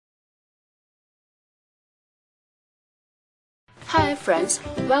Hi friends,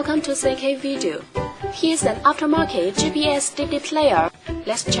 welcome to CK Video. Here's an aftermarket GPS DVD player.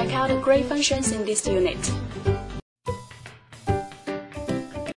 Let's check out the great functions in this unit.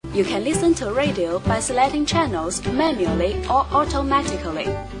 You can listen to radio by selecting channels manually or automatically.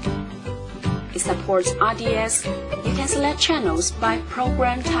 It supports RDS. You can select channels by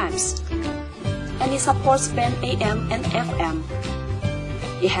program types. And it supports band AM and FM.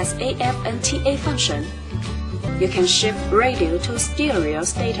 It has AF and TA function. You can shift radio to stereo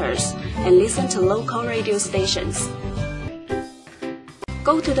status and listen to local radio stations.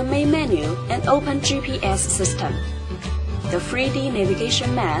 Go to the main menu and open GPS system. The 3D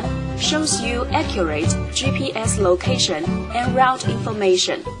navigation map shows you accurate GPS location and route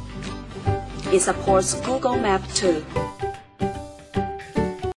information. It supports Google Map too.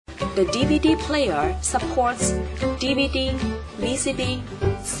 The DVD player supports DVD, VCD,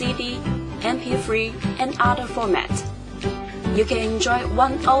 CD, MP3, and other formats. You can enjoy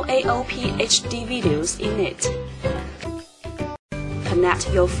 1080p HD videos in it.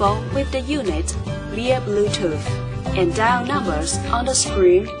 Connect your phone with the unit via Bluetooth and dial numbers on the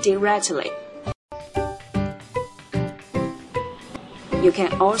screen directly. You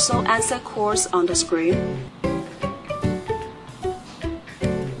can also answer calls on the screen.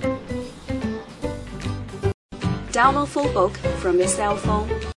 Download full book from your cell phone.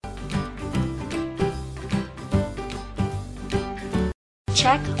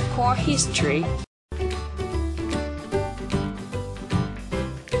 Check call history.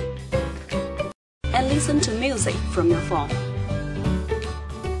 And listen to music from your phone.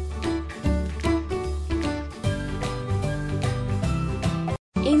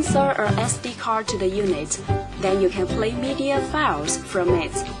 Insert a SD card to the unit, then you can play media files from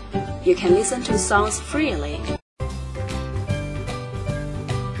it. You can listen to songs freely.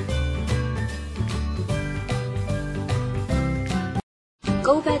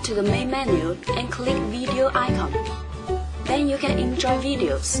 Go back to the main menu and click video icon. Then you can enjoy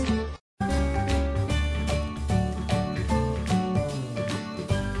videos.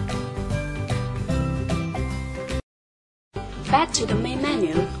 Back to the main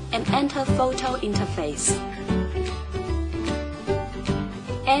menu and enter photo interface.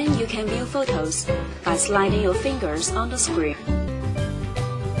 And you can view photos by sliding your fingers on the screen.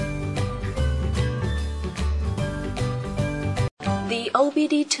 The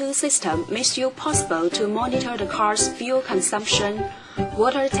OBD2 system makes it possible to monitor the car's fuel consumption,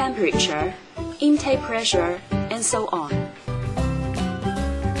 water temperature, intake pressure, and so on.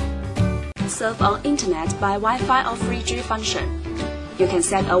 Surf on internet by Wi-Fi or 3G function. You can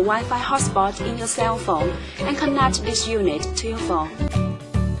set a Wi-Fi hotspot in your cell phone and connect this unit to your phone.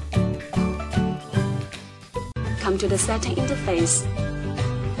 Come to the setting interface.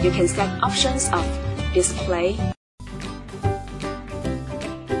 You can set options of display,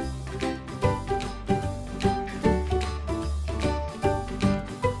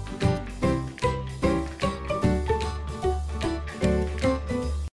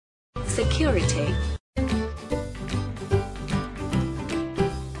 security,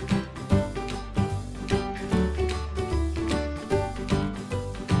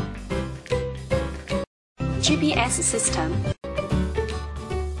 GPS system,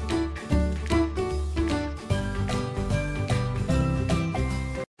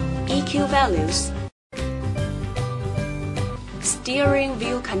 EQ values, steering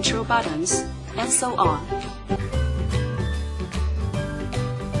wheel control buttons, and so on.